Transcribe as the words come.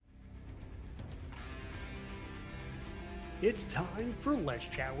It's time for Let's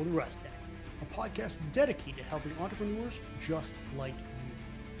Chat with Rustech, a podcast dedicated to helping entrepreneurs just like you.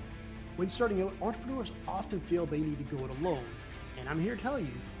 When starting out, entrepreneurs often feel they need to go it alone, and I'm here to tell you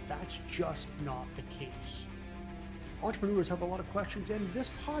that's just not the case. Entrepreneurs have a lot of questions, and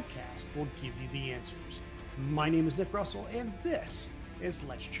this podcast will give you the answers. My name is Nick Russell, and this is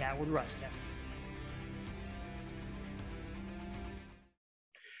Let's Chat with Rustech.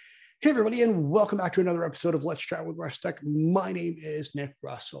 Hey, everybody, and welcome back to another episode of Let's Chat with Rustech. My name is Nick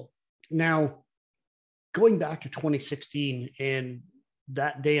Russell. Now, going back to 2016 and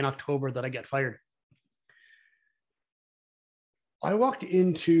that day in October that I got fired, I walked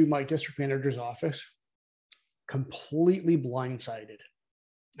into my district manager's office completely blindsided.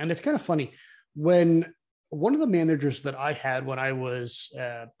 And it's kind of funny. When one of the managers that I had when I was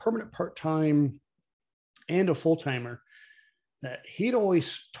a permanent part-time and a full-timer, he'd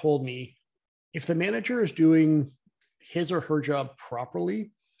always told me, if the manager is doing his or her job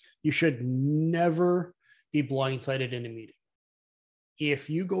properly, you should never be blindsided in a meeting. If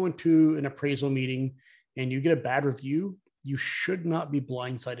you go into an appraisal meeting and you get a bad review, you should not be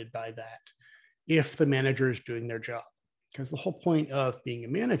blindsided by that if the manager is doing their job. Because the whole point of being a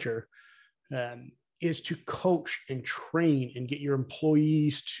manager is to coach and train and get your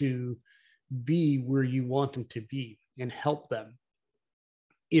employees to be where you want them to be and help them.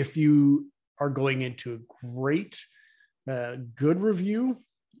 If you are going into a great, good review,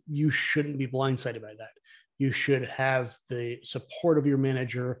 you shouldn't be blindsided by that. You should have the support of your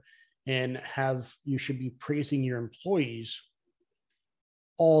manager and you should be praising your employees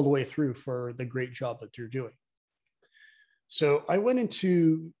all the way through for the great job that they're doing. So I went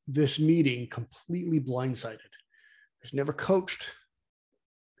into this meeting completely blindsided. I was never coached.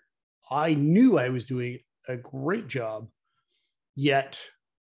 I knew I was doing a great job, yet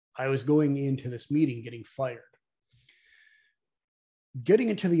I was going into this meeting getting fired. Getting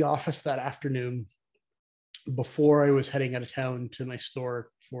into the office that afternoon before I was heading out of town to my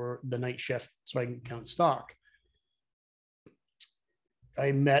store for the night shift so I can count stock,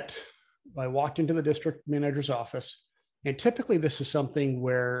 I walked into the district manager's office, and typically this is something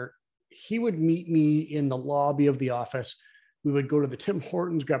where he would meet me in the lobby of the office. We would go to the Tim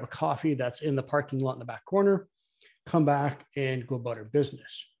Hortons, grab a coffee that's in the parking lot in the back corner, come back and go about our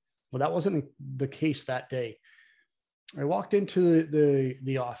business. Well, that wasn't the case that day. I walked into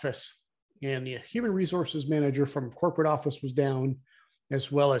the office, and the human resources manager from corporate office was down,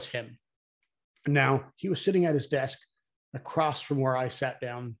 as well as him. Now, he was sitting at his desk across from where I sat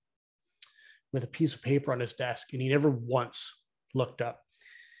down with a piece of paper on his desk, and he never once looked up.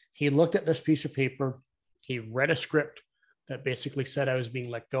 He looked at this piece of paper. He read a script that basically said I was being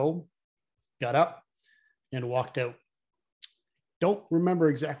let go, got up, and walked out. Don't remember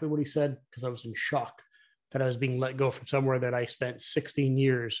exactly what he said because I was in shock that I was being let go from somewhere that I spent 16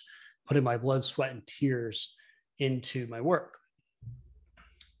 years putting my blood, sweat, and tears into my work.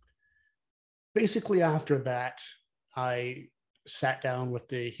 Basically, after that, I sat down with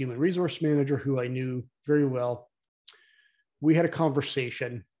the human resource manager who I knew very well. We had a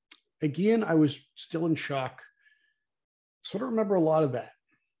conversation. Again, I was still in shock. So I don't remember a lot of that.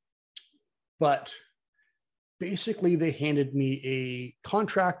 But basically, they handed me a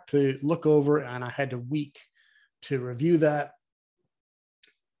contract to look over, and I had a week to review that.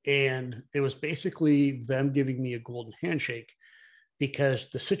 And it was basically them giving me a golden handshake,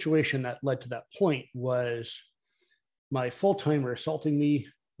 because the situation that led to that point was my full-timer assaulting me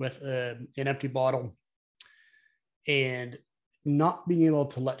with an empty bottle and not being able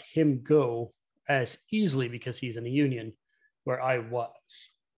to let him go as easily because he's in a union where I was.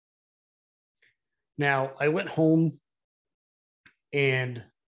 Now, I went home and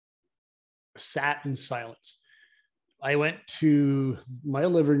sat in silence. I went to my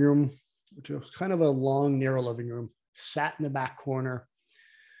living room, which was kind of a long, narrow living room, sat in the back corner.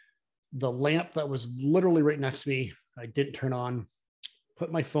 The lamp that was literally right next to me, I didn't turn on,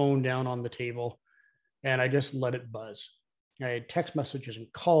 put my phone down on the table, and I just let it buzz. I had text messages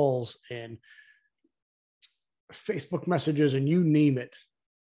and calls and Facebook messages, and you name it.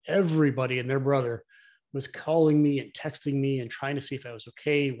 Everybody and their brother was calling me and texting me and trying to see if I was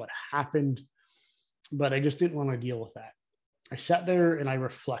okay, what happened. But I just didn't want to deal with that. I sat there and I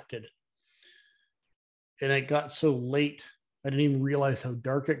reflected. And it got so late, I didn't even realize how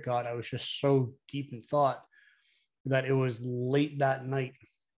dark it got. I was just so deep in thought that it was late that night. It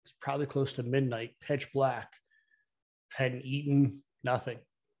was probably close to midnight, pitch black. Hadn't eaten, nothing.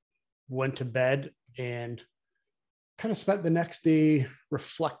 Went to bed and kind of spent the next day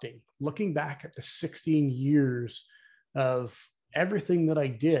reflecting, looking back at the 16 years of everything that I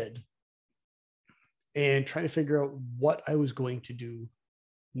did and trying to figure out what I was going to do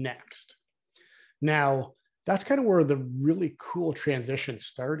next. Now, that's kind of where the really cool transition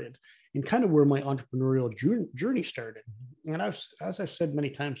started and kind of where my entrepreneurial journey started. And as I've said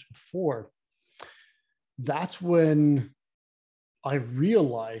many times before, that's when I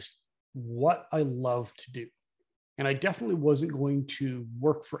realized what I love to do. And I definitely wasn't going to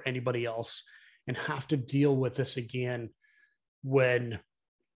work for anybody else and have to deal with this again when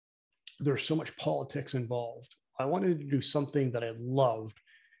there's so much politics involved. I wanted to do something that I loved.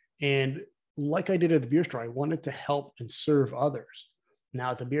 And like I did at the beer store, I wanted to help and serve others.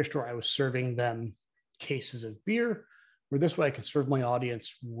 Now at the beer store, I was serving them cases of beer, where this way I can serve my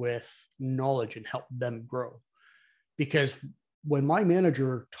audience with knowledge and help them grow. Because when my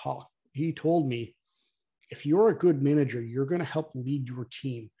manager talked, he told me, if you're a good manager, you're going to help lead your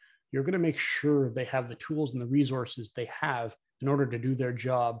team. You're going to make sure they have the tools and the resources they have in order to do their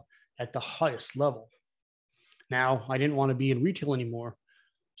job at the highest level. Now, I didn't want to be in retail anymore,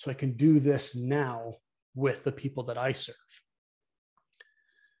 so I can do this now with the people that I serve.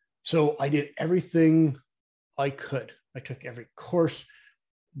 So I did everything I could. I took every course,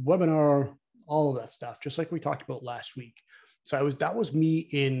 webinar, all of that stuff, just like we talked about last week. So that was me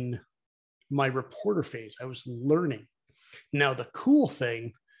in my reporter phase. I was learning. Now, the cool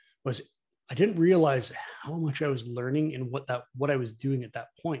thing was I didn't realize how much I was learning and what I was doing at that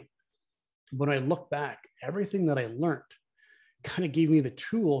point. When I look back, everything that I learned kind of gave me the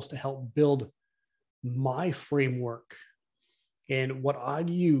tools to help build my framework and what I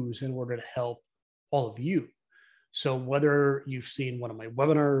use in order to help all of you. So whether you've seen one of my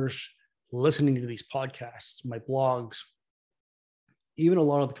webinars, listening to these podcasts, my blogs, even a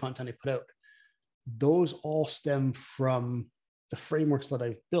lot of the content I put out, those all stem from the frameworks that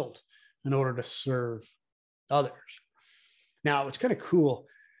I've built in order to serve others. Now, it's kind of cool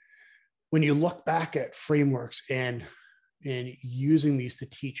when you look back at frameworks and using these to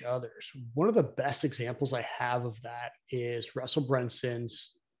teach others. One of the best examples I have of that is Russell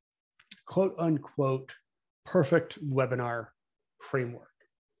Brunson's quote unquote perfect webinar framework.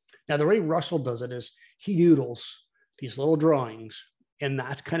 Now, the way Russell does it is he doodles these little drawings, and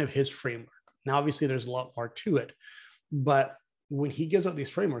that's kind of his framework. Now, obviously, there's a lot more to it, but when he gives out these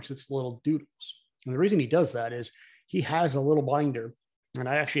frameworks, it's little doodles. And the reason he does that is he has a little binder, and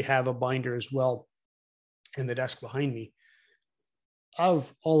I actually have a binder as well in the desk behind me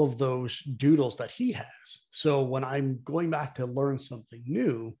of all of those doodles that he has. So when I'm going back to learn something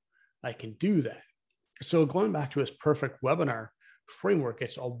new, I can do that. So going back to his perfect webinar framework,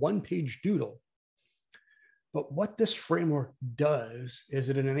 it's a one-page doodle. But what this framework does is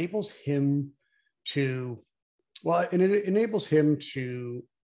it enables him to, it enables him to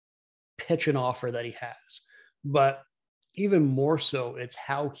pitch an offer that he has. But even more so, it's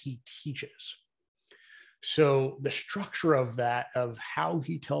how he teaches. So the structure of that, of how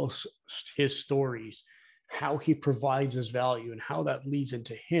he tells his stories, how he provides his value, and how that leads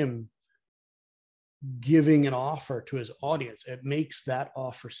into him giving an offer to his audience, it makes that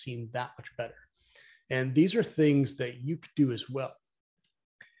offer seem that much better. And these are things that you could do as well.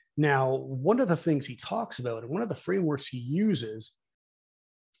 Now, one of the things he talks about, and one of the frameworks he uses,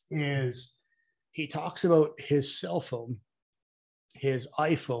 is he talks about his cell phone, his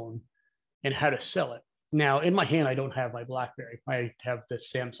iPhone, and how to sell it. Now, in my hand, I don't have my BlackBerry. I have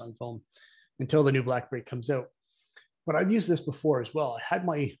this Samsung phone until the new BlackBerry comes out. But I've used this before as well. I had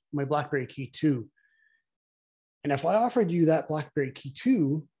my BlackBerry Key 2. And if I offered you that BlackBerry Key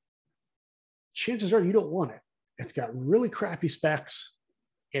 2, chances are you don't want it. It's got really crappy specs.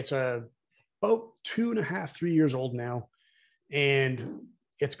 It's about 2.5, 3 years old now. And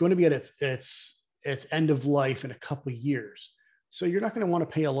it's going to be at its end of life in a couple of years. So you're not going to want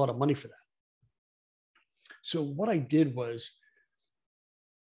to pay a lot of money for that. So what I did was,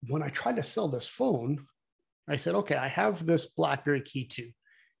 when I tried to sell this phone, I said, okay, I have this BlackBerry Key 2.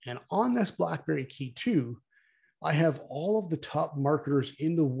 And on this BlackBerry Key 2, I have all of the top marketers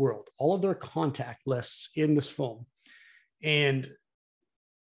in the world, all of their contact lists in this phone. And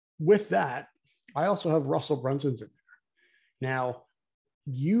with that, I also have Russell Brunson's in there. Now,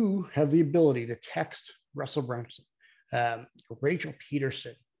 you have the ability to text Russell Brunson, Rachel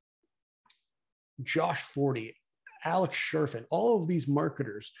Peterson, Josh Forty, Alex Scherfen, all of these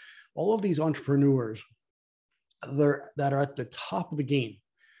marketers, all of these entrepreneurs that are at the top of the game.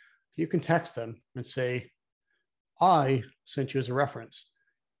 You can text them and say, I sent you as a reference.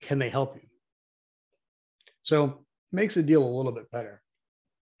 Can they help you? So makes the deal a little bit better.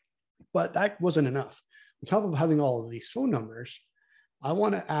 But that wasn't enough. On top of having all of these phone numbers, I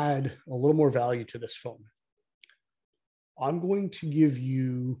want to add a little more value to this phone. I'm going to give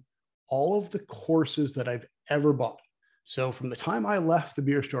you all of the courses that I've ever bought. So from the time I left the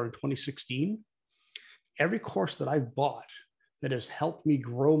beer store in 2016, every course that I've bought that has helped me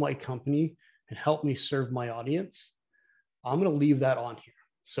grow my company and help me serve my audience, I'm going to leave that on here.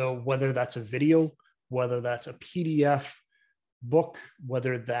 So whether that's a video, whether that's a PDF book,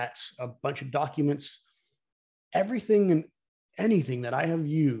 whether that's a bunch of documents, everything and anything that I have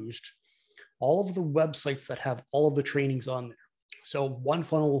used, all of the websites that have all of the trainings on there. So One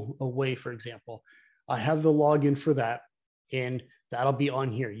Funnel Away, for example, I have the login for that, and that'll be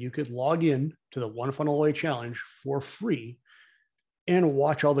on here. You could log in to the One Funnel Away Challenge for free and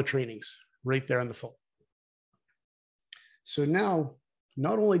watch all the trainings right there on the phone. So now,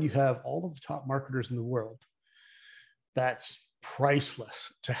 not only do you have all of the top marketers in the world, that's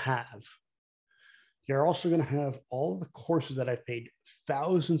priceless to have, you're also going to have all of the courses that I've paid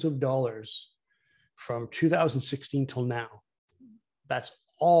thousands of dollars from 2016 till now. That's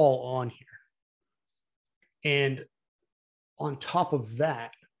all on here. And on top of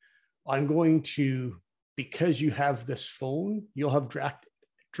that, I'm going to, because you have this phone, you'll have direct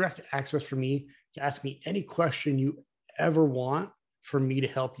access for me to ask me any question you ever want for me to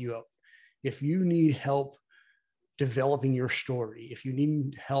help you out. If you need help developing your story, if you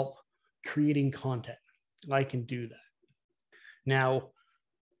need help creating content, I can do that. Now,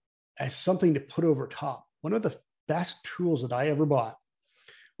 as something to put over top, one of the best tools that I ever bought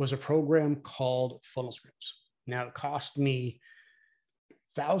was a program called Funnel Scripts. Now, it cost me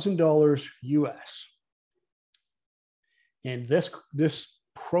 $1,000 US. And this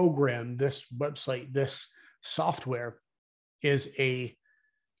program, this website, this software is a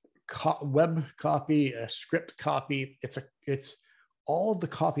web copy, a script copy. It's all of the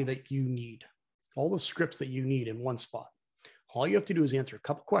copy that you need, all the scripts that you need in one spot. All you have to do is answer a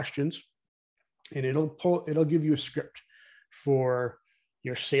couple questions, and it'll give you a script for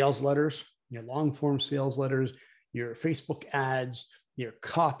your sales letters, your long form sales letters, your Facebook ads, your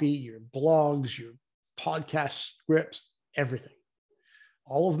copy, your blogs, your podcast scripts, everything.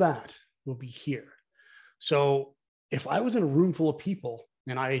 All of that will be here. So if I was in a room full of people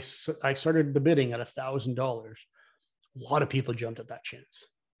and I started the bidding at $1,000, a lot of people jumped at that chance.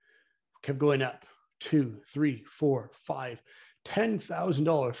 Kept going up, $2,000, $3,000, $4,000, $5,000,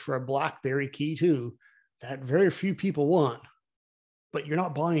 $10,000 for a BlackBerry Key 2 that very few people want. But you're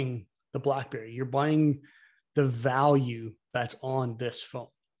not buying the BlackBerry. You're buying the value that's on this phone.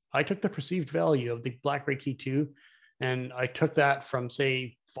 I took the perceived value of the BlackBerry Key 2, and I took that from,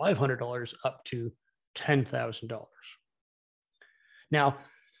 say, $500 up to $10,000. Now,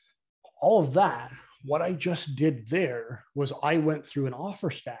 all of that, what I just did there was I went through an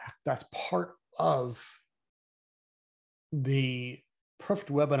offer stack that's part of the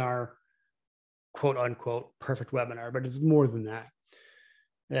Perfect Webinar, quote unquote, Perfect Webinar, but it's more than that,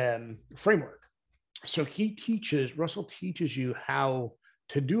 framework. So Russell teaches you how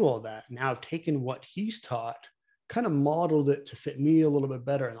to do all that. Now I've taken what he's taught, kind of modeled it to fit me a little bit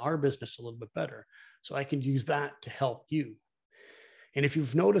better and our business a little bit better. So I can use that to help you. And if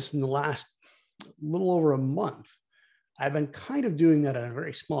you've noticed in the last little over a month, I've been kind of doing that on a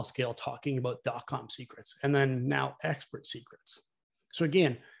very small scale, talking about .com secrets and then now expert secrets. So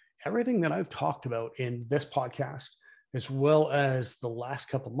again, everything that I've talked about in this podcast, as well as the last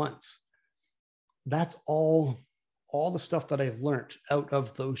couple months, that's all the stuff that I've learned out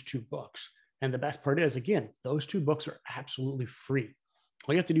of those two books. And the best part is, again, those two books are absolutely free.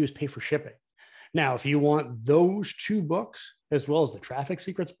 All you have to do is pay for shipping. Now, if you want those two books, as well as the Traffic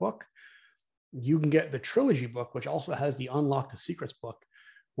Secrets book, you can get the Trilogy book, which also has the Unlock the Secrets book,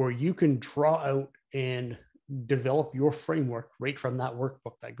 where you can draw out and develop your framework right from that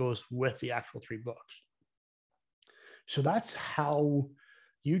workbook that goes with the actual three books. So that's how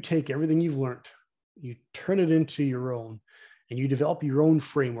you take everything you've learned, you turn it into your own, and you develop your own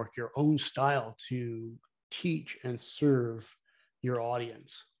framework, your own style to teach and serve your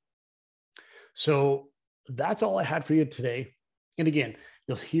audience. So that's all I had for you today. And again,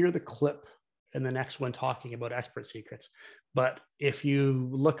 you'll hear the clip in the next one talking about expert secrets. But if you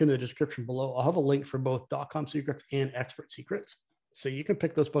look in the description below, I'll have a link for both .com secrets and expert secrets. So you can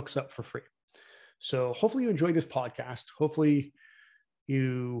pick those books up for free. So hopefully you enjoyed this podcast. Hopefully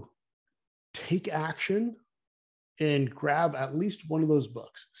you take action and grab at least one of those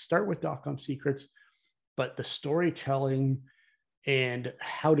books. Start with .com secrets, but the storytelling and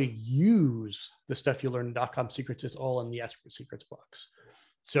how to use the stuff you learn in .com secrets is all in the expert secrets books.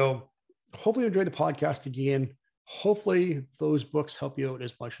 So hopefully you enjoyed the podcast again. Hopefully those books help you out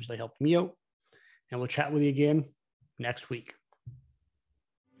as much as they helped me out. And we'll chat with you again next week.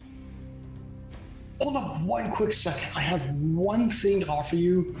 Hold on one quick second. I have one thing to offer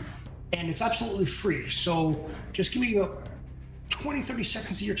you and it's absolutely free. So just give me about 20, 30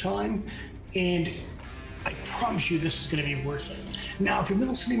 seconds of your time, and I promise you this is going to be worth it. Now, if you've been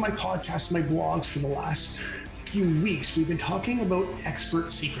listening to my podcast, my blogs for the last few weeks, we've been talking about Expert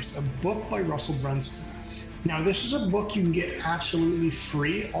Secrets, a book by Russell Brunson. Now, this is a book you can get absolutely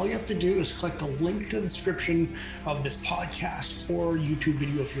free. All you have to do is click the link to the description of this podcast or YouTube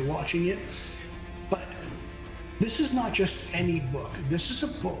video if you're watching it. But this is not just any book. This is a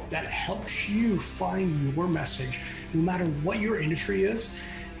book that helps you find your message, no matter what your industry is,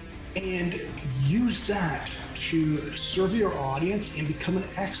 and use that to serve your audience and become an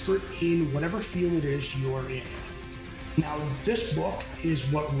expert in whatever field it is you're in. Now, this book is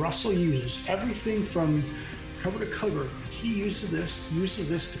what Russell uses, everything from cover to cover. He uses this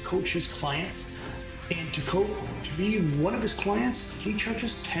to coach his clients, and to be one of his clients, he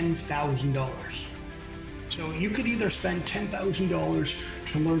charges $10,000. So you could either spend $10,000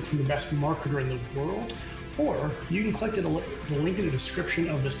 to learn from the best marketer in the world, or you can click the link in the description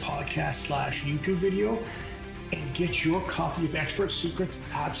of this podcast / YouTube video and get your copy of Expert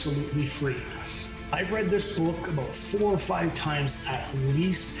Secrets absolutely free. I've read this book about 4 or 5 times at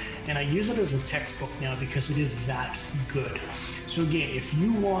least, and I use it as a textbook now because it is that good. So again, if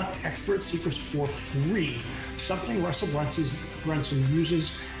you want Expert Secrets for free, something Russell Brunson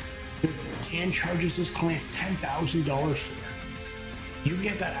uses and charges his clients $10,000 for, you can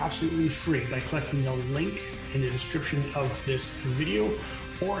get that absolutely free by clicking the link in the description of this video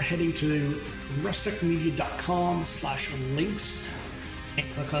or heading to rustechmedia.com/links and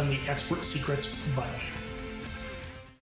click on the Expert Secrets button.